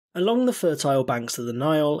Along the fertile banks of the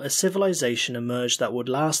Nile, a civilization emerged that would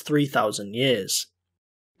last 3,000 years.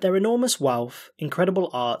 Their enormous wealth, incredible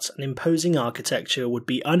art, and imposing architecture would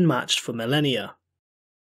be unmatched for millennia.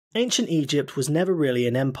 Ancient Egypt was never really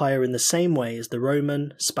an empire in the same way as the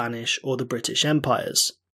Roman, Spanish, or the British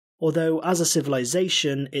empires, although as a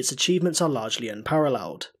civilization, its achievements are largely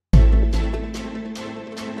unparalleled.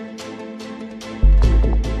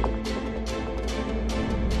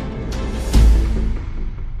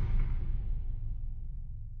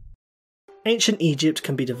 Ancient Egypt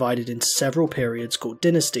can be divided into several periods called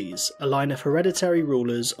dynasties, a line of hereditary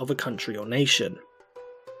rulers of a country or nation.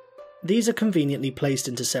 These are conveniently placed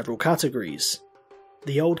into several categories: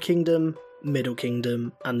 the Old Kingdom, Middle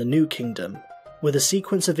Kingdom, and the New Kingdom, with a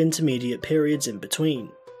sequence of intermediate periods in between.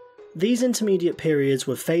 These intermediate periods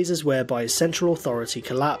were phases whereby central authority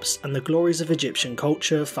collapsed and the glories of Egyptian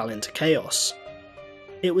culture fell into chaos.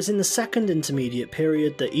 It was in the second intermediate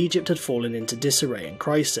period that Egypt had fallen into disarray and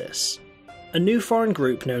crisis. A new foreign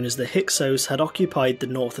group known as the Hyksos had occupied the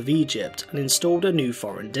north of Egypt and installed a new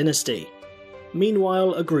foreign dynasty.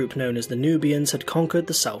 Meanwhile, a group known as the Nubians had conquered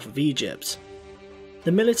the south of Egypt.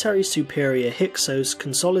 The military superior Hyksos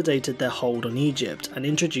consolidated their hold on Egypt and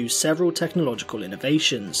introduced several technological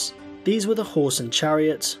innovations. These were the horse and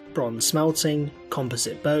chariot, bronze smelting,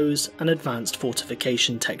 composite bows, and advanced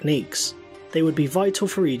fortification techniques. They would be vital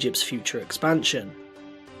for Egypt's future expansion.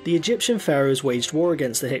 The Egyptian pharaohs waged war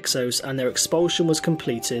against the Hyksos and their expulsion was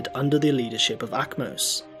completed under the leadership of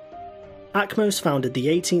Akhmos. Akhmos founded the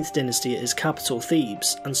 18th dynasty at his capital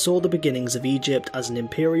Thebes and saw the beginnings of Egypt as an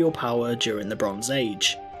imperial power during the Bronze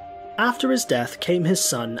Age. After his death came his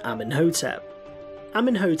son Amenhotep.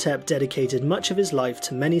 Amenhotep dedicated much of his life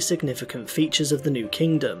to many significant features of the New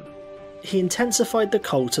Kingdom. He intensified the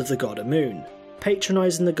cult of the god Amun,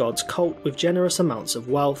 patronising the god's cult with generous amounts of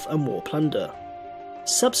wealth and war plunder.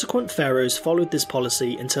 Subsequent pharaohs followed this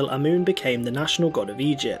policy until Amun became the national god of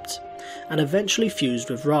Egypt, and eventually fused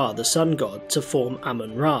with Ra, the sun god, to form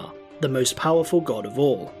Amun-Ra, the most powerful god of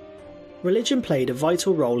all. Religion played a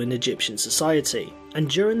vital role in Egyptian society, and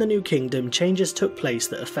during the New Kingdom changes took place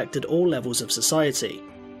that affected all levels of society.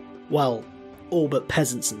 Well, all but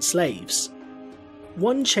peasants and slaves.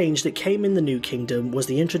 One change that came in the New Kingdom was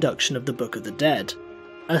the introduction of the Book of the Dead,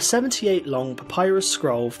 a 78-long papyrus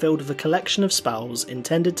scroll filled with a collection of spells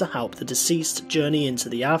intended to help the deceased journey into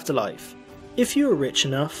the afterlife. If you were rich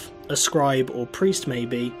enough, a scribe or priest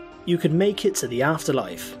maybe, you could make it to the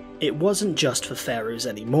afterlife. It wasn't just for pharaohs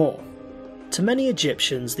anymore. To many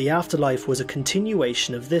Egyptians, the afterlife was a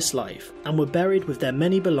continuation of this life and were buried with their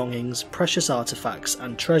many belongings, precious artifacts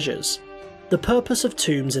and treasures. The purpose of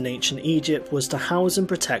tombs in ancient Egypt was to house and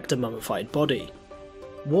protect a mummified body.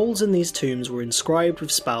 Walls in these tombs were inscribed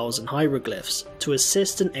with spells and hieroglyphs to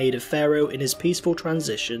assist and aid a pharaoh in his peaceful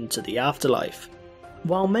transition to the afterlife.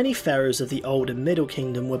 While many pharaohs of the Old and Middle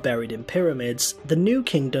Kingdom were buried in pyramids, the New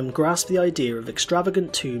Kingdom grasped the idea of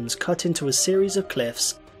extravagant tombs cut into a series of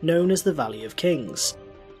cliffs known as the Valley of Kings.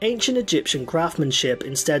 Ancient Egyptian craftsmanship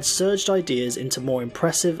instead surged ideas into more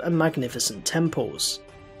impressive and magnificent temples.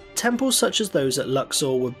 Temples such as those at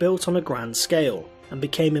Luxor were built on a grand scale, and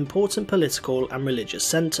became important political and religious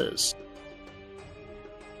centres.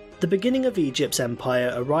 The beginning of Egypt's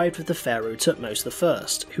empire arrived with the pharaoh Thutmose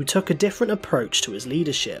I, who took a different approach to his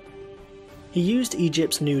leadership. He used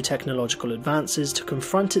Egypt's new technological advances to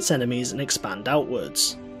confront its enemies and expand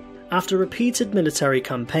outwards. After repeated military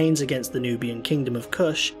campaigns against the Nubian kingdom of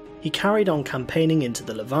Kush, he carried on campaigning into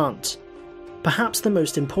the Levant. Perhaps the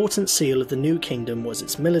most important seal of the New Kingdom was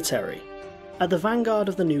its military. At the vanguard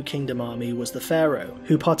of the New Kingdom army was the pharaoh,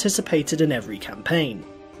 who participated in every campaign.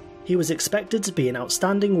 He was expected to be an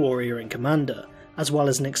outstanding warrior and commander, as well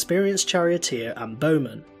as an experienced charioteer and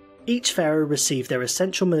bowman. Each pharaoh received their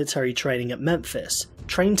essential military training at Memphis,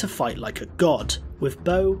 trained to fight like a god, with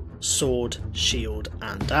bow, sword, shield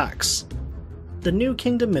and axe. The New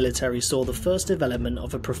Kingdom military saw the first development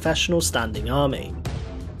of a professional standing army.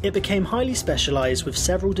 It became highly specialised with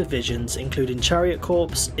several divisions including chariot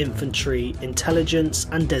corps, infantry, intelligence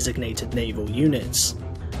and designated naval units.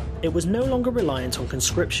 It was no longer reliant on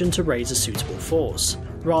conscription to raise a suitable force,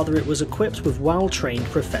 rather it was equipped with well-trained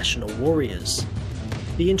professional warriors.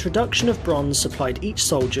 The introduction of bronze supplied each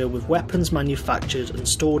soldier with weapons manufactured and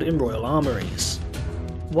stored in royal armouries.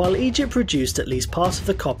 While Egypt produced at least part of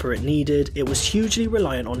the copper it needed, it was hugely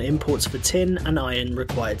reliant on imports for tin and iron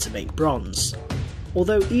required to make bronze.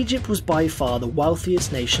 Although Egypt was by far the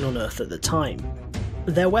wealthiest nation on earth at the time.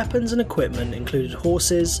 Their weapons and equipment included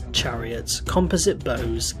horses, chariots, composite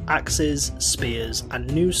bows, axes, spears, and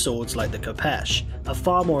new swords like the khopesh, a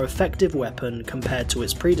far more effective weapon compared to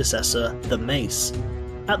its predecessor, the mace.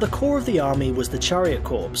 At the core of the army was the chariot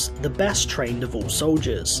corps, the best trained of all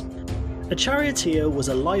soldiers. A charioteer was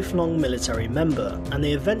a lifelong military member, and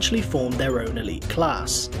they eventually formed their own elite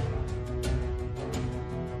class.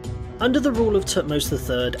 Under the rule of Thutmose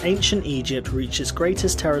III, ancient Egypt reached its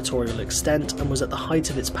greatest territorial extent and was at the height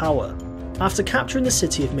of its power. After capturing the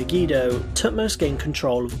city of Megiddo, Thutmose gained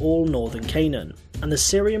control of all northern Canaan, and the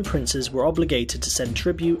Syrian princes were obligated to send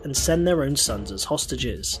tribute and send their own sons as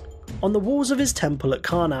hostages. On the walls of his temple at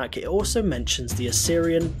Karnak, it also mentions the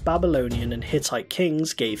Assyrian, Babylonian and Hittite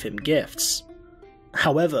kings gave him gifts.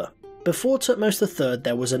 However, before Thutmose III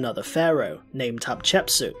there was another pharaoh, named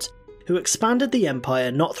Hatshepsut, who expanded the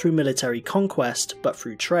empire not through military conquest but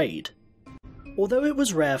through trade. Although it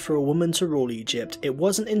was rare for a woman to rule Egypt, it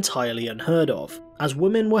wasn't entirely unheard of, as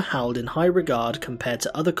women were held in high regard compared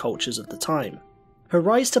to other cultures of the time. Her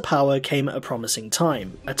rise to power came at a promising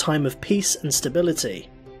time, a time of peace and stability.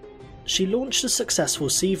 She launched a successful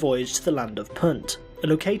sea voyage to the land of Punt,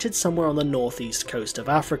 located somewhere on the northeast coast of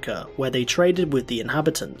Africa, where they traded with the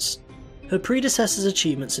inhabitants. Her predecessor's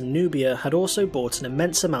achievements in Nubia had also brought an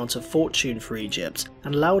immense amount of fortune for Egypt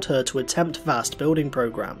and allowed her to attempt vast building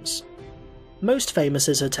programs. Most famous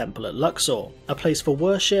is her temple at Luxor, a place for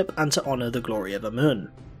worship and to honour the glory of Amun.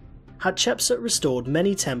 Hatshepsut restored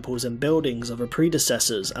many temples and buildings of her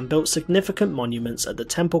predecessors and built significant monuments at the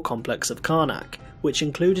temple complex of Karnak, which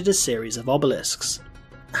included a series of obelisks.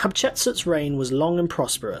 Hatshepsut's reign was long and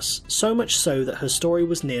prosperous, so much so that her story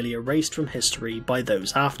was nearly erased from history by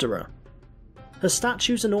those after her. Her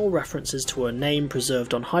statues and all references to her name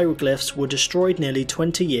preserved on hieroglyphs were destroyed nearly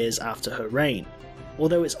 20 years after her reign,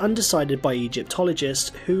 although it's undecided by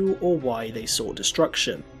Egyptologists who or why they sought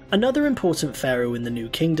destruction. Another important pharaoh in the New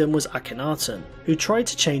Kingdom was Akhenaten, who tried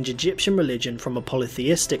to change Egyptian religion from a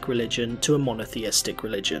polytheistic religion to a monotheistic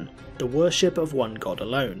religion, the worship of one god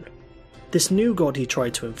alone. This new god he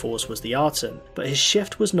tried to enforce was the Aten, but his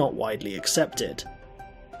shift was not widely accepted.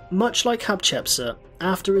 Much like Hatshepsut,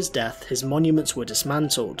 after his death his monuments were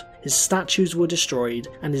dismantled, his statues were destroyed,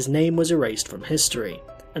 and his name was erased from history,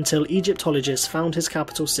 until Egyptologists found his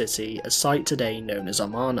capital city, a site today known as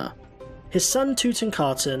Amarna. His son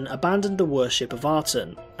Tutankhaten abandoned the worship of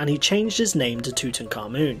Aten, and he changed his name to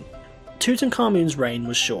Tutankhamun. Tutankhamun's reign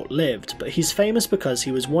was short-lived, but he's famous because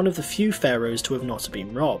he was one of the few pharaohs to have not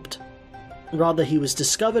been robbed. Rather, he was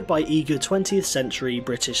discovered by eager 20th century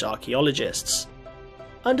British archaeologists.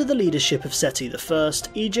 Under the leadership of Seti I,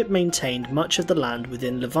 Egypt maintained much of the land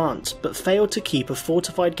within Levant, but failed to keep a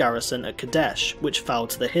fortified garrison at Kadesh, which fell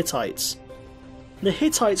to the Hittites. The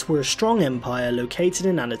Hittites were a strong empire located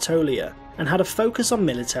in Anatolia, and had a focus on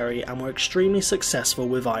military and were extremely successful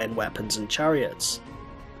with iron weapons and chariots.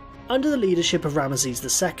 Under the leadership of Ramesses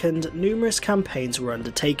II, numerous campaigns were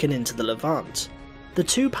undertaken into the Levant. The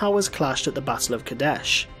two powers clashed at the Battle of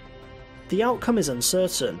Kadesh. The outcome is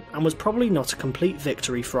uncertain, and was probably not a complete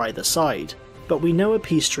victory for either side, but we know a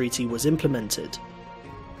peace treaty was implemented.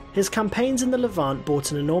 His campaigns in the Levant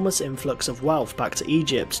brought an enormous influx of wealth back to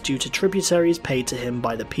Egypt due to tributaries paid to him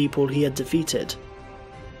by the people he had defeated.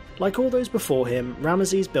 Like all those before him,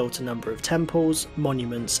 Ramesses built a number of temples,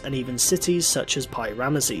 monuments, and even cities such as Pi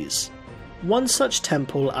Ramesses. One such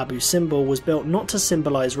temple, Abu Simbel, was built not to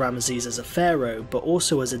symbolise Ramesses as a pharaoh, but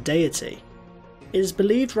also as a deity. It is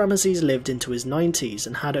believed Ramesses lived into his 90s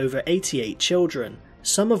and had over 88 children,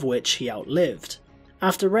 some of which he outlived.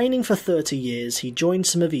 After reigning for 30 years, he joined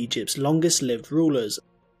some of Egypt's longest-lived rulers.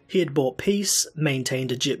 He had brought peace,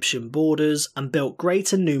 maintained Egyptian borders, and built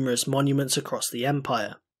great and numerous monuments across the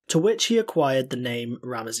empire, to which he acquired the name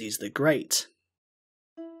Ramesses the Great.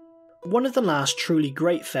 One of the last truly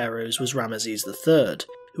great pharaohs was Ramesses III,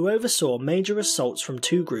 who oversaw major assaults from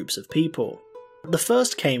two groups of people. The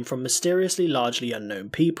first came from mysteriously largely unknown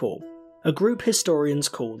people, a group historians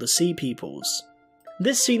call the Sea Peoples.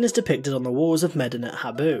 This scene is depicted on the walls of Medinet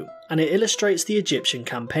Habu, and it illustrates the Egyptian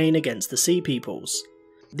campaign against the Sea Peoples.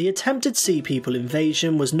 The attempted Sea People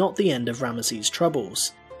invasion was not the end of Ramesses'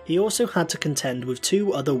 troubles. He also had to contend with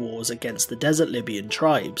two other wars against the desert Libyan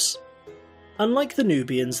tribes. Unlike the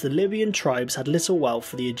Nubians, the Libyan tribes had little wealth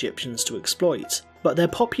for the Egyptians to exploit, but their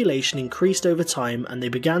population increased over time and they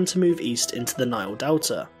began to move east into the Nile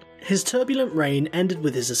Delta. His turbulent reign ended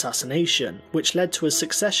with his assassination, which led to a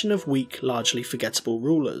succession of weak, largely forgettable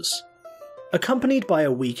rulers. Accompanied by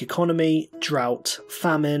a weak economy, drought,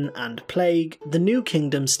 famine, and plague, the new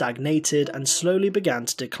kingdom stagnated and slowly began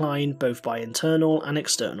to decline both by internal and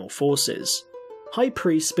external forces. High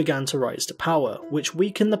priests began to rise to power, which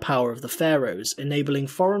weakened the power of the pharaohs, enabling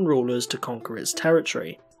foreign rulers to conquer its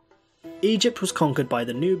territory. Egypt was conquered by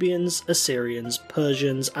the Nubians, Assyrians,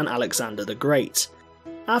 Persians, and Alexander the Great.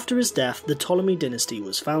 After his death, the Ptolemy dynasty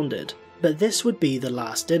was founded, but this would be the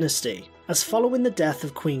last dynasty, as following the death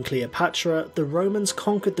of Queen Cleopatra, the Romans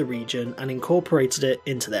conquered the region and incorporated it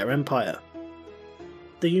into their empire.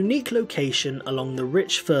 The unique location along the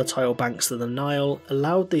rich fertile banks of the Nile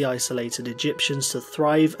allowed the isolated Egyptians to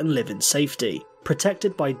thrive and live in safety,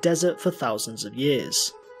 protected by desert for thousands of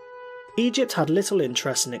years. Egypt had little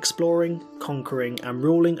interest in exploring, conquering and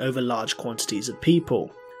ruling over large quantities of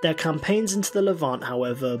people. Their campaigns into the Levant,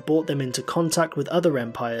 however, brought them into contact with other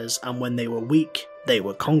empires, and when they were weak, they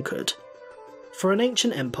were conquered. For an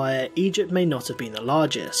ancient empire, Egypt may not have been the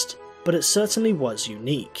largest, but it certainly was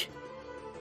unique.